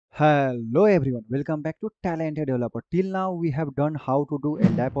Hello everyone, welcome back to Talented Developer. Till now we have done how to do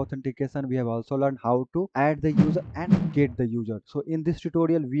LDAP authentication. We have also learned how to add the user and get the user. So in this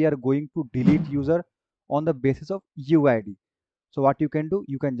tutorial we are going to delete user on the basis of UID. So what you can do,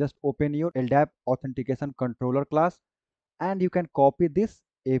 you can just open your LDAP authentication controller class and you can copy this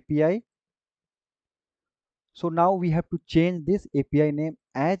API. So now we have to change this API name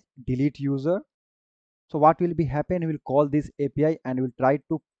as delete user. So what will be happen, we'll call this API and we'll try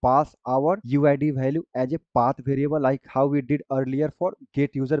to pass our UID value as a path variable like how we did earlier for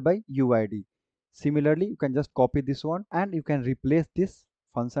get user by UID. Similarly, you can just copy this one and you can replace this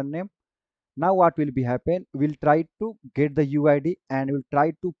function name. Now what will be happen, we'll try to get the UID and we'll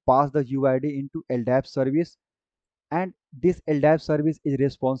try to pass the UID into LDAP service, and this LDAP service is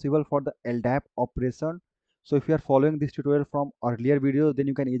responsible for the LDAP operation. So if you are following this tutorial from earlier videos, then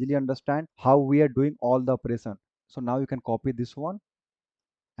you can easily understand how we are doing all the operation. So now you can copy this one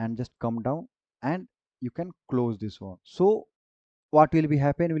and just come down and you can close this one. So what will be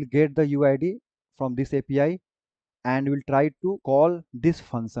happen, we'll get the UID from this API and we'll try to call this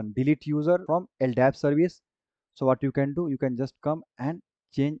function delete user from LDAP service. So what you can do, you can just come and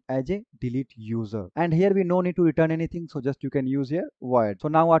change as a delete user, and here we no need to return anything, so just you can use here void. So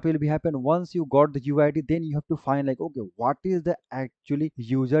now what will be happen, once you got the UID, then you have to find like, okay, what is the actually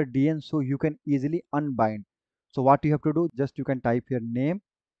user DN, so you can easily unbind. So what you have to do, just you can type here name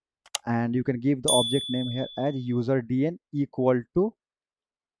and you can give the object name here as user DN equal to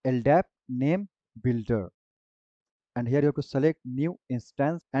LDAP name builder, and here you have to select new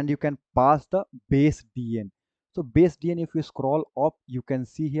instance and you can pass the base DN. So base DN, if you scroll up, you can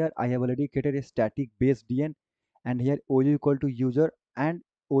see here I have already created a static base DN, and here OU equal to user and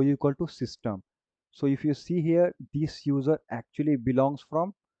OU equal to system. So if you see here, this user actually belongs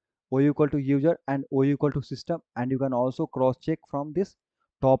from OU equal to user and OU equal to system, and you can also cross check from this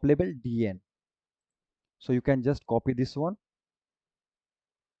top level DN. So you can just copy this one.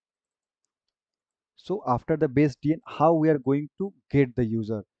 So after the base DN, how we are going to get the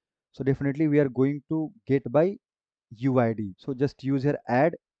user? So definitely we are going to get by UID. So just use here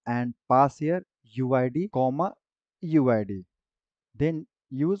add and pass here UID comma UID. Then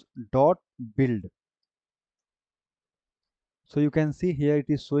use dot build. So you can see here it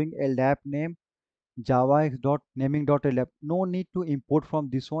is showing LDAP name javax dot naming dot LDAP. No need to import from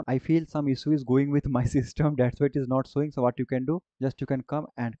this one. I feel some issue is going with my system, that's why it is not showing. So what you can do, just you can come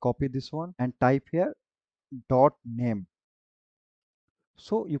and copy this one and type here dot name.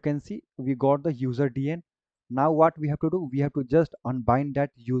 So you can see we got the user DN. Now what we have to do, we have to just unbind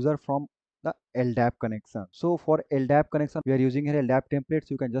that user from the LDAP connection. So for LDAP connection, we are using here LDAP template.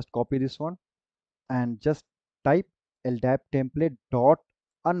 So you can just copy this one and just type LDAP template dot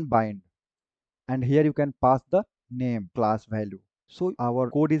unbind. And here you can pass the name class value. So our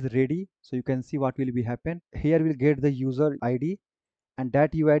code is ready. So you can see what will be happen. Here we'll get the user ID, and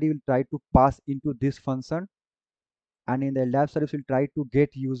that UID will try to pass into this function, and in the LDAP service we'll try to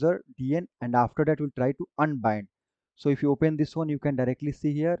get user DN, and after that we'll try to unbind. So if you open this one, you can directly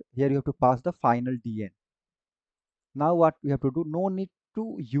see here you have to pass the final DN. Now what we have to do, no need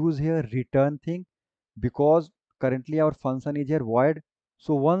to use here return thing, because currently our function is here void.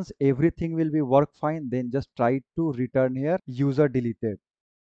 So once everything will be work fine, then just try to return here user deleted.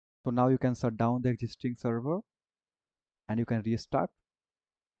 So now you can shut down the existing server and you can restart.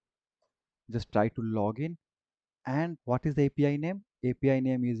 Just try to log in. And what is the API name? API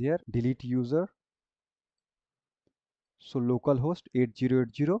name is here delete user. So localhost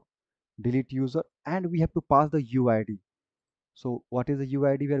 8080 delete user, and we have to pass the UID. So what is the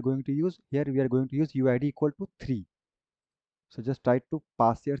UID we are going to use? Here we are going to use UID equal to 3. So just try to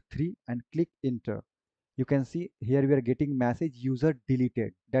pass here 3 and click enter. You can see here we are getting message user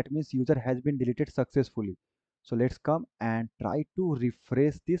deleted. That means user has been deleted successfully. So let's come and try to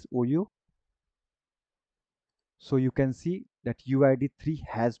refresh this OU. So you can see that UID 3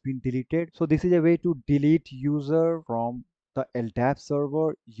 has been deleted. So this is a way to delete user from the LDAP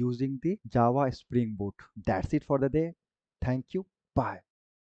server using the Java Spring Boot. That's it for the day. Thank you. Bye.